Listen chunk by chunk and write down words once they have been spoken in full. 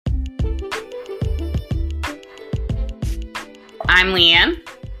I'm Leigh Anne.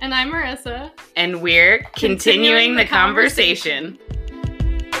 And I'm Marissa. And we're continuing the conversation.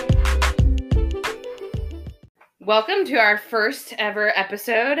 Welcome to our first ever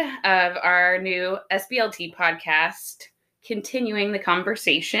episode of our new SBLT podcast, Continuing the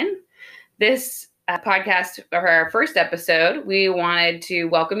Conversation. This podcast, or our first episode, we wanted to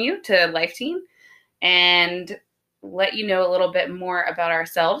welcome you to Life Teen and let you know a little bit more about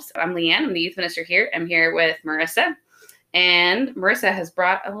ourselves. I'm Leigh Anne. I'm the youth minister here. I'm here with Marissa. And Marissa has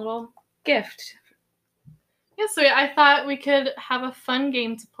brought a little gift. Yeah, so I thought we could have a fun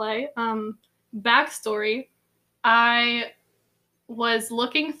game to play. Backstory. I was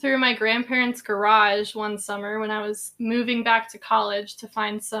looking through my grandparents' garage one summer when I was moving back to college to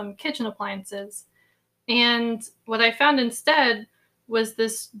find some kitchen appliances. And what I found instead was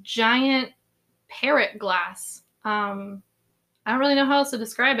this giant parrot glass. I don't really know how else to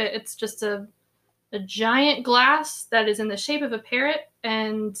describe it. It's just a giant glass that is in the shape of a parrot,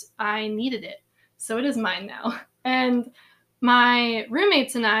 and I needed it. So it is mine now. And my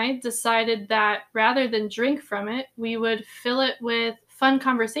roommates and I decided that rather than drink from it, we would fill it with fun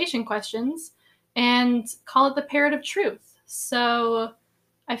conversation questions and call it the Parrot of Truth. So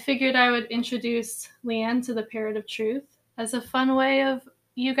I figured I would introduce Leigh Anne to the Parrot of Truth as a fun way of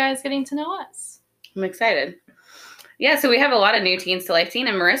you guys getting to know us. I'm excited. Yeah, so we have a lot of new teens to Life Teen,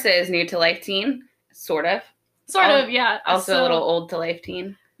 and Marissa is new to Life Teen, sort of. Yeah. Also a little old to Life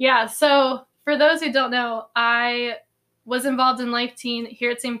Teen. Yeah, so for those who don't know, I was involved in Life Teen here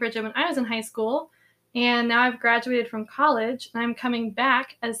at St. Bridget when I was in high school, and now I've graduated from college, and I'm coming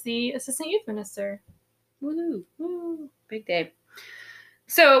back as the assistant youth minister. Woo, woo, big day.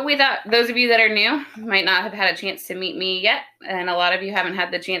 So we thought those of you that are new might not have had a chance to meet me yet, and a lot of you haven't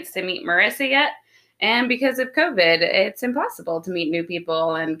had the chance to meet Marissa yet. And because of COVID, it's impossible to meet new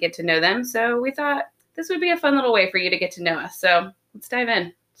people and get to know them. So we thought this would be a fun little way for you to get to know us. So let's dive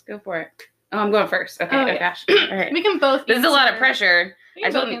in. Let's go for it. Oh, I'm going first. Okay. Oh, gosh. All right. We can both. This is a lot of pressure. We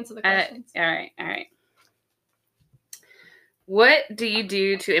can both answer the questions. All right. What do you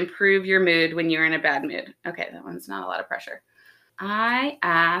do to improve your mood when you're in a bad mood? Okay, that one's not a lot of pressure. I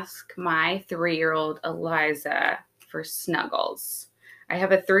ask my 3-year-old Eliza for snuggles. I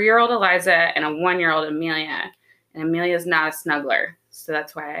have a 3-year-old Eliza and a 1-year-old Amelia, and Amelia's not a snuggler, so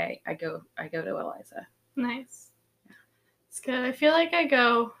that's why I go to Eliza. Nice. It's good. I feel like I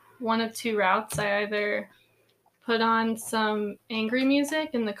go one of two routes. I either put on some angry music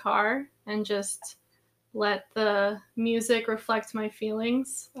in the car and just let the music reflect my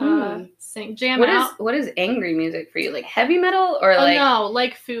feelings. Jam out. What is angry music for you? Like heavy metal or like? No,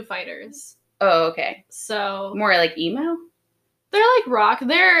 like Foo Fighters. Oh, okay. So more like emo? They're like rock.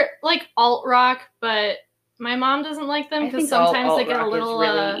 They're like alt rock, but my mom doesn't like them because sometimes they get a little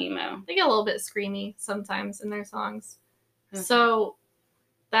really emo. They get a little bit screamy sometimes in their songs. Okay. So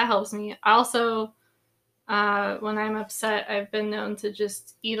that helps me. I also, when I'm upset, I've been known to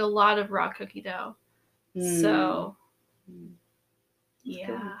just eat a lot of raw cookie dough. So,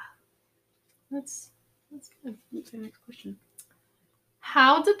 yeah, that's good. What's the next question?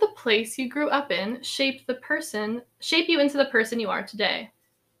 How did the place you grew up in shape you into the person you are today?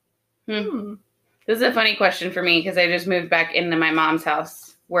 This is a funny question for me because I just moved back into my mom's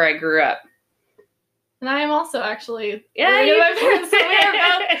house where I grew up. And I am also actually my parents.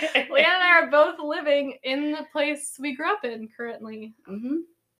 So Leigh and I are both living in the place we grew up in currently. Mm-hmm.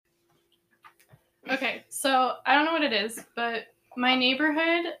 Okay, so I don't know what it is, but my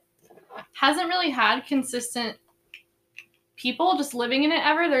neighborhood hasn't really had consistent people just living in it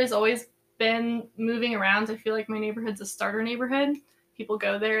ever. There's always been moving around. I feel like my neighborhood's a starter neighborhood. People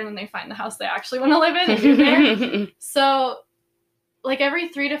go there and then they find the house they actually want to live in and move there. So like every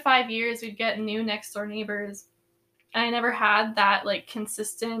 3 to 5 years we'd get new next door neighbors. And I never had that like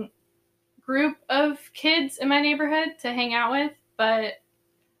consistent group of kids in my neighborhood to hang out with, but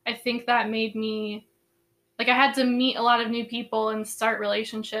I think that made me like I had to meet a lot of new people and start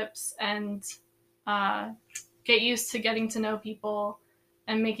relationships and get used to getting to know people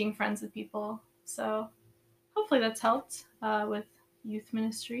and making friends with people. So hopefully that's helped with youth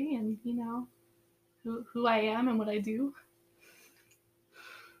ministry and, you know, who I am and what I do.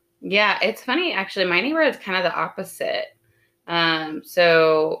 Yeah, it's funny, actually. My neighborhood's kind of the opposite.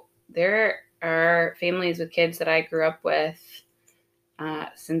 So there are families with kids that I grew up with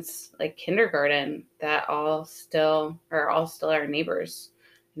since like kindergarten that all still our neighbors.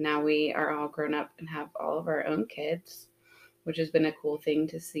 Now we are all grown up and have all of our own kids, which has been a cool thing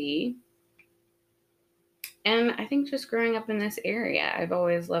to see. And I think just growing up in this area, I've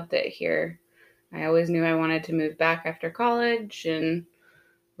always loved it here. I always knew I wanted to move back after college and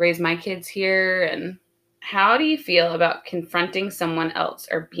raise my kids here. And How do you feel about confronting someone else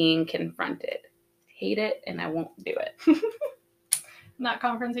or being confronted? Hate it, and I won't do it. Not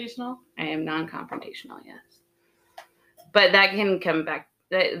confrontational? I am non-confrontational, yes. But that can come back.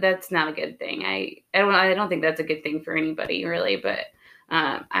 That's not a good thing. I don't think that's a good thing for anybody, really. But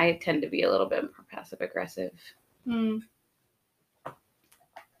I tend to be a little bit more passive-aggressive.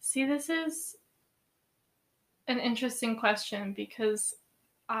 See, this is an interesting question because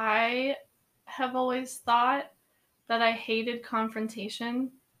I have always thought that I hated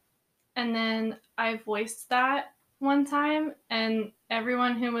confrontation, and then I voiced that one time, and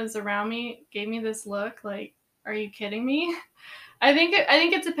everyone who was around me gave me this look like, "Are you kidding me?" I think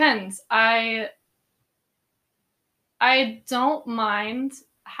it depends. I don't mind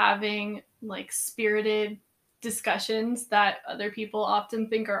having like spirited discussions that other people often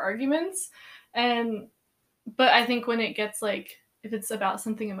think are arguments, but I think when it gets like, if it's about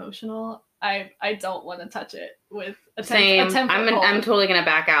something emotional, I don't want to touch it with a I'm totally gonna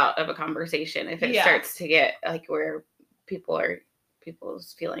back out of a conversation if it starts to get like where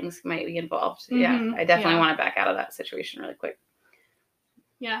people's feelings might be involved. Yeah, I definitely want to back out of that situation really quick.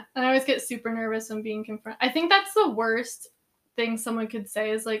 Yeah, and I always get super nervous when being confronted. I think that's the worst thing someone could say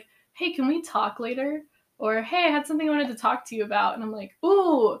is like, "Hey, can we talk later?" Or, "Hey, I had something I wanted to talk to you about." And I'm like,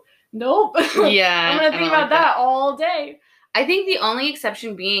 "Ooh, nope." Yeah. I'm going to think about that all day. I think the only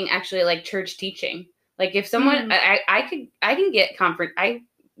exception being actually like church teaching. Like if someone, I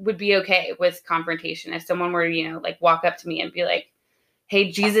would be okay with confrontation. If someone were, like walk up to me and be like,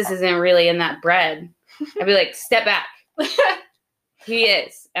 "Hey, Jesus isn't really in that bread." I'd be like, "Step back." He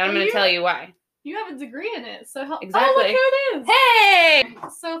is. And I'm going to tell you why. You have a degree in it, so exactly. Oh, look who it is! Hey!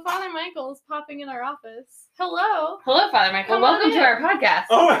 So Father Michael is popping in our office. Hello. Hello, Father Michael. Welcome to our podcast.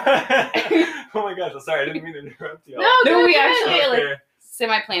 Oh, oh my gosh! I'm sorry, I didn't mean to interrupt you. No, we actually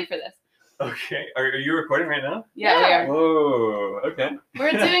semi-planned for this. Okay, are you recording right now? Yeah, we are. Whoa, okay.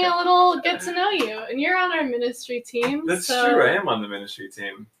 We're doing a little get to know you, and you're on our ministry team. That's true. I am on the ministry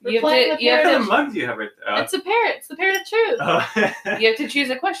team. What kind of mug do you have right there? It's a parrot. It's the Parrot of Truth. Oh. You have to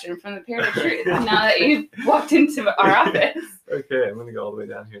choose a question from the Parrot of Truth. Now that you've walked into our office. Okay, I'm gonna go all the way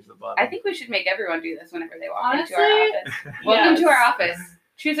down here to the bottom. I think we should make everyone do this whenever they walk into our office. Yes. Welcome to our office.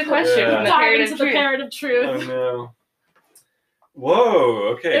 Choose a question from the Parrot of Truth. Oh no. Whoa,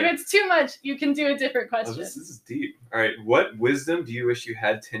 okay. If it's too much, you can do a different question. Oh, this is deep. All right, what wisdom do you wish you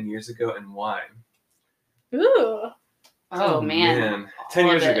had 10 years ago and why? Ooh. Oh man. 10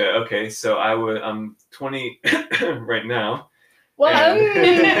 years ago. Okay, so I'm 20 right now. Well,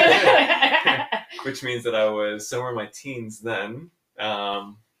 which means that I was somewhere in my teens then.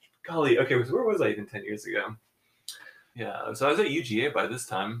 Golly, okay, where was I even 10 years ago? Yeah, so I was at UGA by this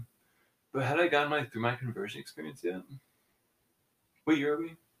time. But had I gotten through my conversion experience yet? What year are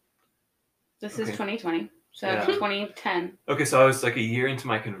we? This is 2020, so Yeah. 2010. Okay, so I was like a year into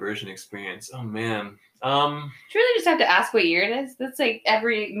my conversion experience. Oh man. Truly just have to ask what year it is. That's like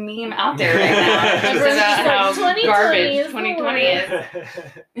every meme out there right now. Just about how 2020 garbage 2020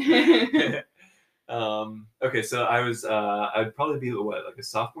 is. Okay, so I'd probably be like a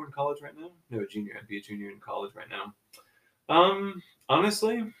sophomore in college right now? No, a junior. I'd be a junior in college right now.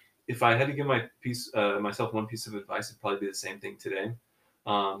 Honestly, if I had to give myself one piece of advice, it'd probably be the same thing today.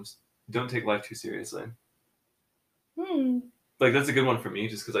 Don't take life too seriously. Like, that's a good one for me,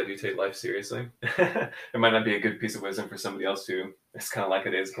 just because I do take life seriously. It might not be a good piece of wisdom for somebody else who is kind of like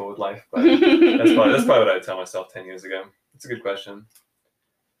it is cool with life, but that's probably what I'd tell myself 10 years ago. It's a good question.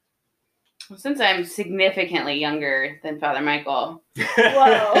 Well, since I'm significantly younger than Father Michael,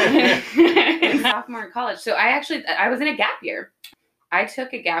 Whoa. sophomore in college, so I was in a gap year. I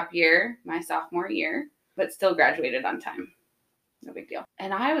took a gap year my sophomore year, but still graduated on time. No big deal.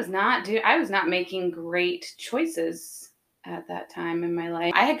 And I was not making great choices at that time in my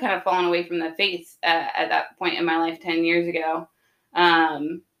life. I had kind of fallen away from the faith at that point in my life 10 years ago,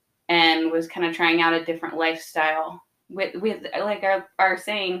 and was kind of trying out a different lifestyle with like our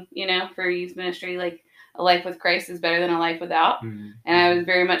saying, for youth ministry, like a life with Christ is better than a life without. Mm-hmm. And I was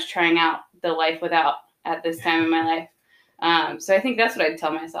very much trying out the life without at this time in my life. So I think that's what I'd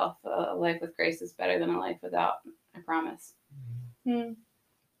tell myself. A life with Christ is better than a life without. I promise. So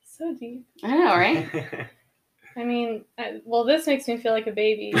deep. I know, right? I mean, this makes me feel like a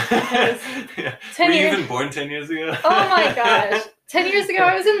baby. Yeah. Were you even born 10 years ago? Oh my gosh. 10 years ago,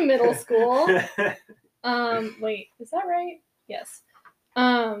 I was in middle school. Wait, is that right? Yes.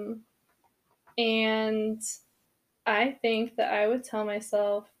 And I think that I would tell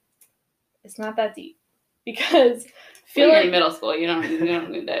myself it's not that deep, because you're in middle school. You don't need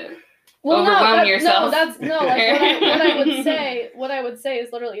to overwhelm yourself. What I would say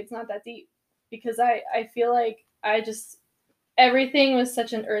is literally it's not that deep. because I feel like everything was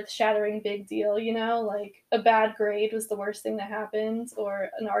such an earth-shattering big deal, you know? Like, a bad grade was the worst thing that happened, or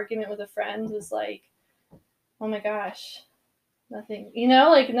an argument with a friend was like, oh my gosh, nothing, you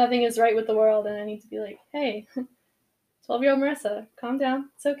know? Like, nothing is right with the world, and I need to be like, hey, 12-year-old Marissa, calm down.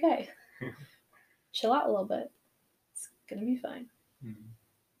 It's okay. Chill out a little bit. It's gonna be fine.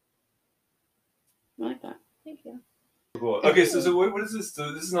 I like that. Thank you. Cool. Okay, so what is this?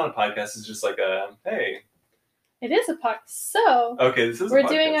 So this is not a podcast. It's just like hey. It is a podcast. So okay, this is. We're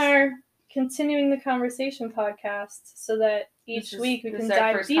doing our continuing the conversation podcast, so that each week we can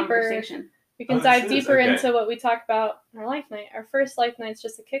dive deeper. We can dive deeper into what we talk about in our life night. Our first life night's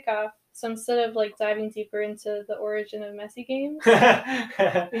just a kickoff. So instead of like diving deeper into the origin of messy games,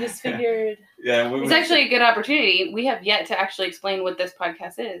 we just figured. Yeah, it's actually a good opportunity. We have yet to actually explain what this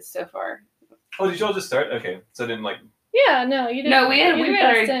podcast is so far. Oh, did y'all just start? Okay, so I didn't like. Yeah, no, you didn't. No, we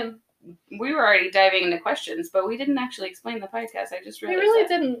were already diving into questions, but we didn't actually explain the podcast. I just realized we really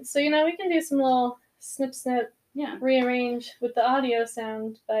didn't. So we can do some little snip, rearrange with the audio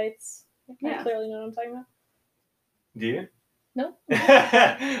sound bites. I clearly know what I'm talking about. Do you? Nope.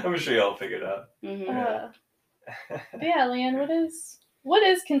 I'm sure y'all figured out. But yeah, Leigh Anne, what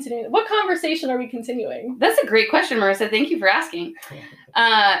is continuing? What conversation are we continuing? That's a great question, Marissa. Thank you for asking.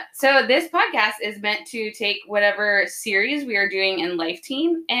 So this podcast is meant to take whatever series we are doing in Life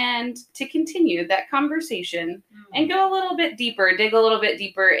Team and to continue that conversation and go a little bit deeper, dig a little bit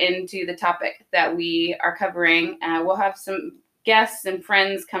deeper into the topic that we are covering. We'll have some guests and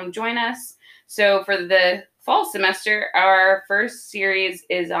friends come join us. So for the fall semester, our first series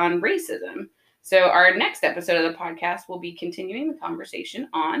is on racism. So our next episode of the podcast will be continuing the conversation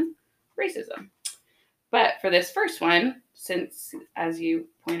on racism. But for this first one, since, as you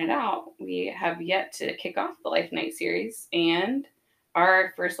pointed out, we have yet to kick off the Life Night series, and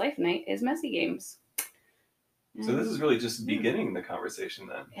our first Life Night is Messy Games. So this is really just beginning the conversation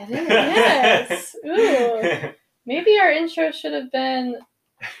then. It is. Yes. Ooh. Maybe our intro should have been,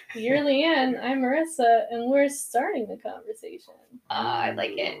 you're Leigh Anne, I'm Marissa, and we're starting the conversation. I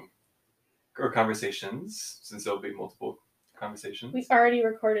like it. Or conversations, since there'll be multiple conversations. We already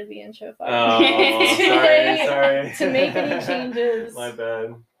recorded the intro file. Oh, sorry. To make any changes. My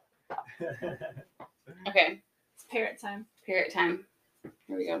bad. Okay. It's parrot time. Parrot time.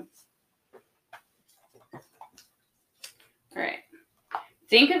 Here we go. All right.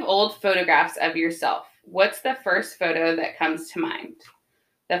 Think of old photographs of yourself. What's the first photo that comes to mind?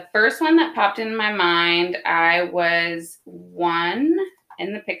 The first one that popped in my mind, I was 1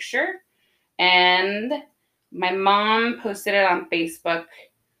 in the picture, and my mom posted it on Facebook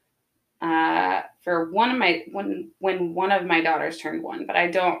for when one of my daughters turned 1, but I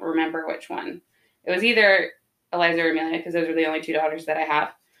don't remember which one. It was either Eliza or Amelia, because those are the only 2 daughters that I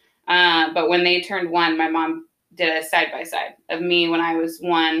have. But when they turned 1, my mom did a side-by-side of me when I was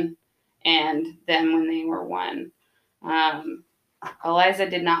 1 and them when they were 1. Eliza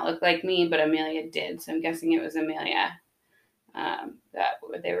did not look like me, but Amelia did, so I'm guessing it was Amelia. That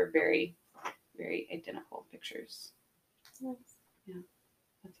they were very, very identical pictures. Nice. Yeah.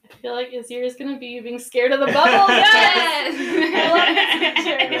 I feel like Azir is going to be you being scared of the bubble. Yes! I love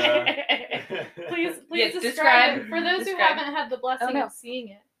this picture. Please describe it. For those who haven't had the blessing of seeing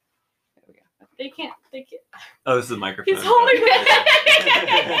it. There we go. They can't. Oh, this is a microphone. He's holding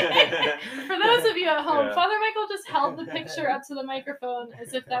it. For those of you at home, Father Michael just held the picture up to the microphone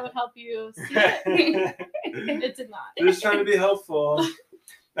as if that would help you see it. It did not. Just trying to be helpful.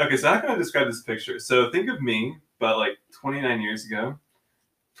 Okay, so how can I describe this picture? So think of me, but like 28 years ago,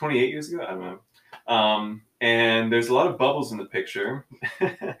 I don't know. And there's a lot of bubbles in the picture.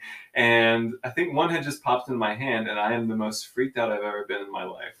 And I think one had just popped in my hand, and I am the most freaked out I've ever been in my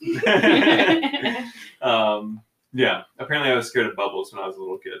life. Yeah, apparently I was scared of bubbles when I was a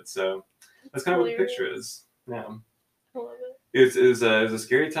little kid. So that's kind of what the picture is. Yeah. I love it. It was a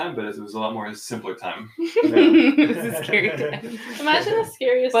scary time, but it was a lot more simpler time. It was a scary time. Imagine the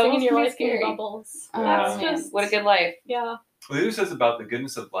scariest thing in your life being bubbles. That's just... What a good life. Yeah. Well, it either says about the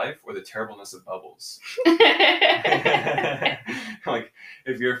goodness of life or the terribleness of bubbles. Like,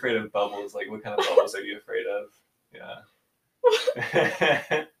 if you're afraid of bubbles, like, what kind of bubbles are you afraid of? Yeah.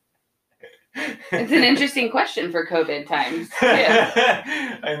 It's an interesting question for COVID times.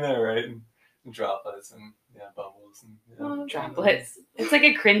 Yeah. I know, right? Droplets and bubbles and droplets. It's like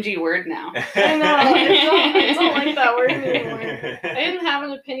a cringy word now. I know. I don't like that word anymore. I didn't have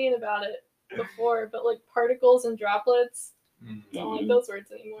an opinion about it before, but like particles and droplets, don't like those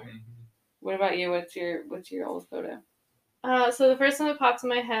words anymore. What about you? What's your old photo? So the first one that popped in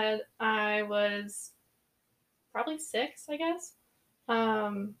my head, I was probably 6, I guess.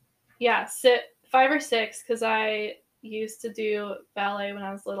 Yeah, 5 or 6, because I used to do ballet when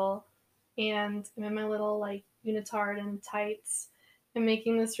I was little, and I'm in my little like unitard and tights and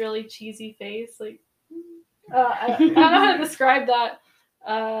making this really cheesy face. Like, I don't know how to describe that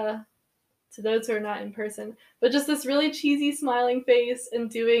to those who are not in person, but just this really cheesy smiling face and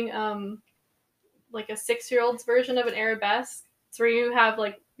doing like a 6-year-old's version of an arabesque. It's where you have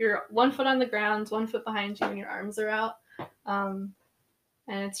like your 1 foot on the ground, 1 foot behind you, and your arms are out.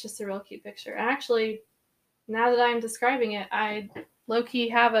 And it's just a real cute picture. And actually, now that I'm describing it, I low-key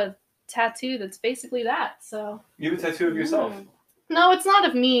have a tattoo that's basically that. So You have a tattoo of yourself? No, it's not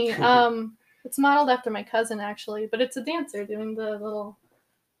of me. It's modeled after my cousin, actually, but it's a dancer doing the little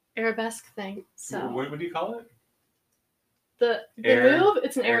arabesque thing. So What do you call it? the move,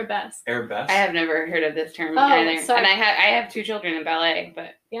 it's an arabesque. Arabesque? I have never heard of this term Oh, either. sorry. And I have 2 children in ballet,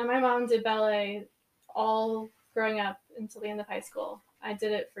 but Yeah, my mom did ballet all growing up until the end of high school. I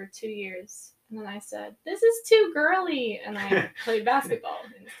did it for 2 years, and then I said, "This is too girly," and I played basketball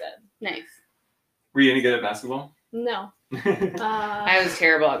instead. nice. Were you any good at basketball? No. I was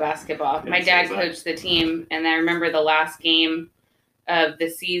terrible at basketball. My dad coached the team, and I remember the last game of the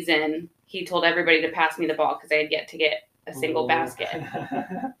season, he told everybody to pass me the ball because I had yet to get a single basket.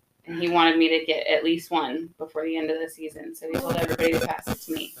 And he wanted me to get at least one before the end of the season, so he told everybody to pass it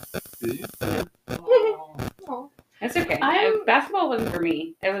to me. Did you? Oh. That's okay. Basketball wasn't for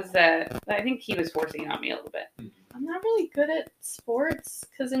me. It was, I think he was forcing it on me a little bit. I'm not really good at sports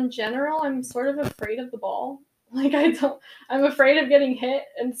because in general, I'm sort of afraid of the ball. Like, I'm afraid of getting hit,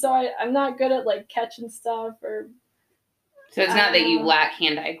 and so I'm not good at, like, catching stuff or... So it's not that you lack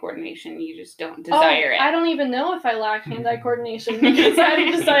hand-eye coordination, you just don't desire it. I don't even know if I lack hand-eye coordination because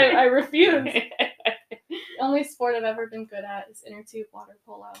I refuse. The only sport I've ever been good at is inner tube water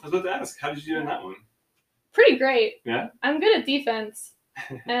polo. I was about to ask, how did you do in that one? Pretty great. Yeah? I'm good at defense.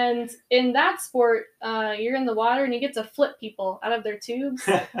 And in that sport, you're in the water and you get to flip people out of their tubes.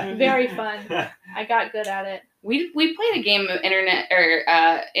 Very fun. I got good at it. We played a game of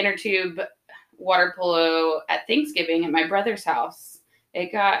inner tube water polo at Thanksgiving at my brother's house.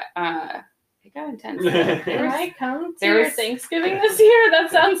 It got intense. Can I come to your Thanksgiving this year? That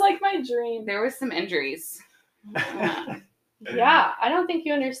sounds like my dream. There was some injuries. Yeah, I don't think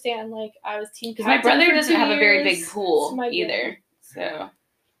you understand. Like, I was team captain. Because my brother for doesn't 2 have a very years. big pool It's either. dream. So,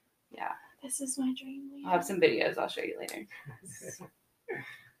 yeah. This is my dream. I'll have some videos I'll show you later.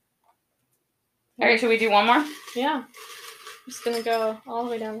 All right, should we do one more? Yeah. I'm just gonna go all the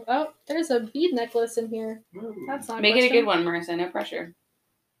way down. Oh, there's a bead necklace in here. That's not Make it a good one, Marissa. No pressure.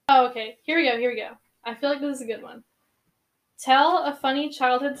 Oh, okay. Here we go. I feel like this is a good one. Tell a funny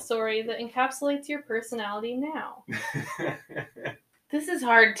childhood story that encapsulates your personality now. This is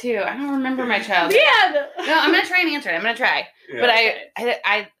hard too. I don't remember my childhood. Yeah. No, I'm gonna try and answer it. I'm gonna try. Yeah. But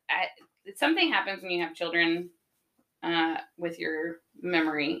I something happens when you have children with your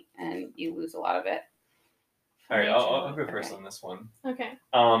memory, and you lose a lot of it. All right, I'll go first on this one. Okay.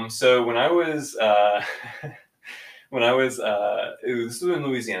 So when I was this was in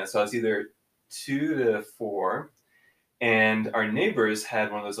Louisiana, so I was either 2 to 4, and our neighbors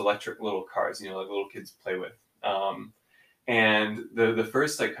had one of those electric little cars, like little kids play with. And the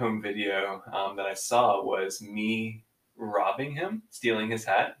first like home video that I saw was me robbing him, stealing his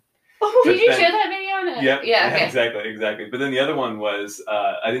hat. Did you show that video on it? Yep. Yeah. Okay. Exactly. But then the other one was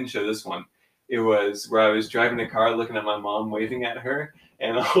I didn't show this one. It was where I was driving a car, looking at my mom, waving at her,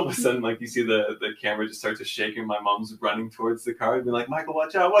 and all of a sudden, like, you see the camera just start to shake, and my mom's running towards the car, and be like, "Michael,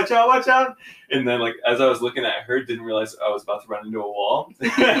 watch out, watch out, watch out!" And then, like, as I was looking at her, didn't realize I was about to run into a wall,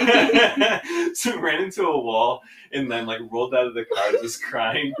 so ran into a wall, and then like rolled out of the car just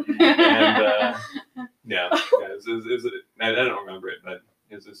crying, and yeah, it was I don't remember it, but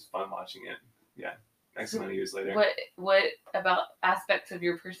it was just fun watching it. Yeah. X amount of years later. What about aspects of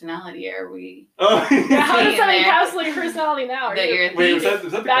your personality are we? Oh, yeah, how does that encapsulate your personality now? Are you wait, was that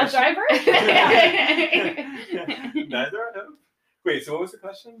the bad question? driver? Neither. No. Wait, so what was the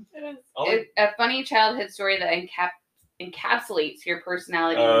question? A funny childhood story that encapsulates your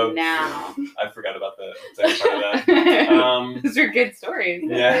personality now. I forgot about the second part of that. Those are good stories.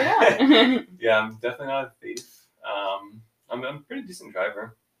 Yeah. Yeah, I'm definitely not a thief. I'm a pretty decent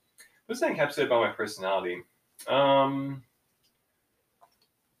driver. What's that encapsulated by my personality?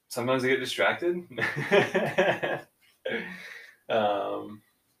 Sometimes I get distracted.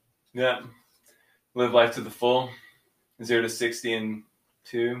 Yeah. Live life to the full. 0 to 60 in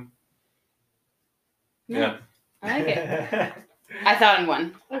 2. Yeah. I like it. I thought in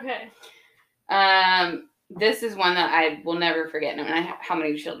one. Okay. This is one that I will never forget, no matter how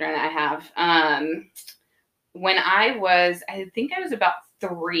many children I have. When I think I was about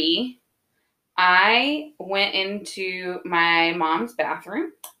 3, I went into my mom's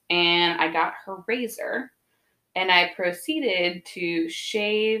bathroom and I got her razor and I proceeded to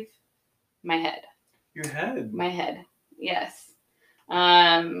shave my head. Your head? My head, yes.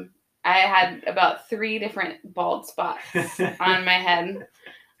 I had about 3 different bald spots on my head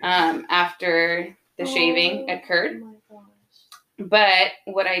after the shaving occurred. Oh my gosh. But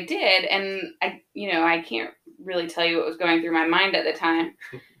what I did, and I can't really tell you what was going through my mind at the time,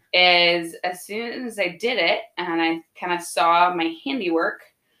 is as soon as I did it and I kind of saw my handiwork,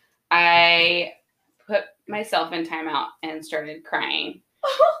 I put myself in timeout and started crying.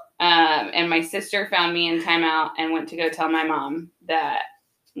 And my sister found me in timeout and went to go tell my mom that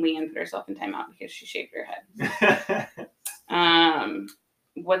Leigh Anne put herself in timeout because she shaved her head.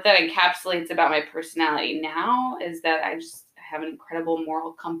 What that encapsulates about my personality now is that I just have an incredible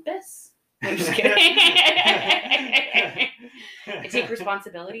moral compass. I'm just kidding. I take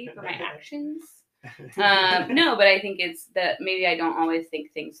responsibility for my actions. No, but I think it's that maybe I don't always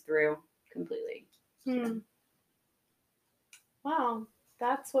think things through completely. Wow,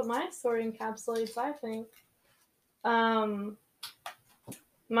 that's what my story encapsulates, I think.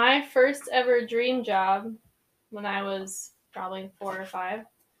 My first ever dream job when I was probably 4 or 5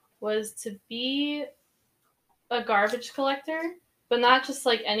 was to be a garbage collector, but not just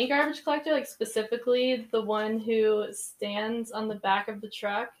like any garbage collector, like specifically the one who stands on the back of the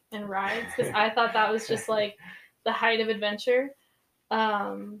truck and rides, because I thought that was just like the height of adventure.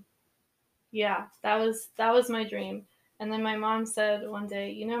 Yeah, that was my dream. And then my mom said one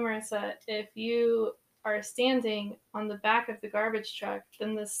day, Marissa, if you are standing on the back of the garbage truck,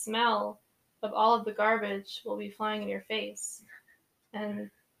 then the smell of all of the garbage will be flying in your face.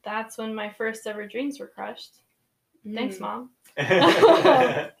 And that's when my first ever dreams were crushed. Thanks, Mom.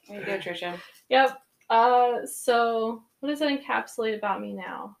 There you go, Trisha. Yep. So what does that encapsulate about me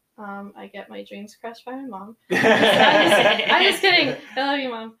now? I get my dreams crushed by my mom. I'm just kidding. I love you,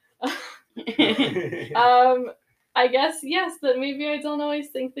 Mom. I guess, yes, that maybe I don't always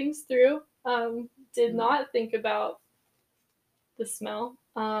think things through. Did not think about the smell,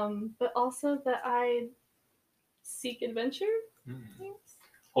 but also that I seek adventure.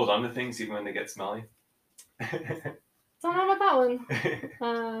 Hold on to things even when they get smelly. Don't know about that one.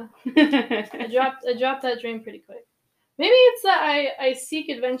 I dropped that dream pretty quick. Maybe it's that I seek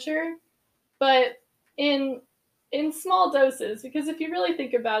adventure, but in small doses. Because if you really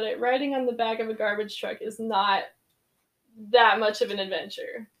think about it, riding on the back of a garbage truck is not that much of an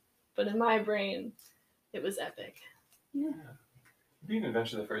adventure. But in my brain, it was epic. Yeah. It'd be an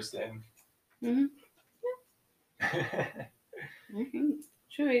adventure the first day. Mm-hmm. Yeah. Mm-hmm.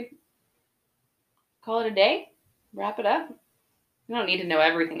 Should we call it a day? Wrap it up? You don't need to know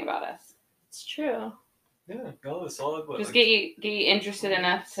everything about us. It's true. Yeah, y'all is solid. Just get you interested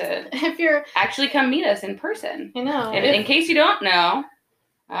enough to if you're actually come meet us in person. I know. In case you don't know,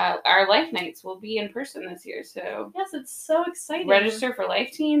 our Life Nights will be in person this year. So yes, it's so exciting. Register for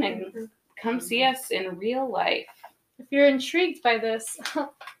Life Team and come see us in real life. If you're intrigued by this,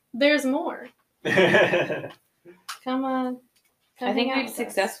 there's more. Come on. I think we've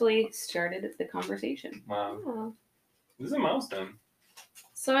successfully started the conversation. Wow. Yeah. This is a milestone.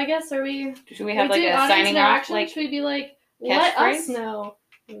 So I guess should we have like a signing off? Like, should we be like, let us know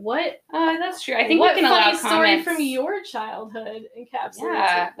what? That's true. I think we can allow comments. What funny story from your childhood encapsulates?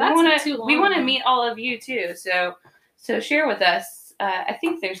 Yeah, that's too long. We want to meet all of you too. So share with us. I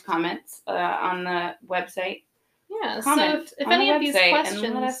think there's comments on the website. Yeah. Comment so if any of these questions,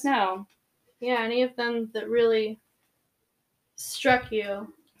 and let us know. Yeah, any of them that really struck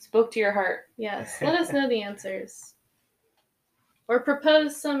you, spoke to your heart. Yes, let us know the answers. Or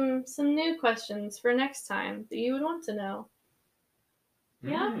propose some new questions for next time that you would want to know.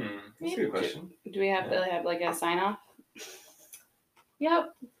 Yeah? That's a good question. Do we have to have like a sign off?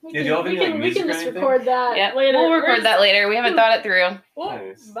 Yep. We can just record that later. We'll record that later. We haven't thought it through.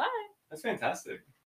 Nice. Bye. That's fantastic.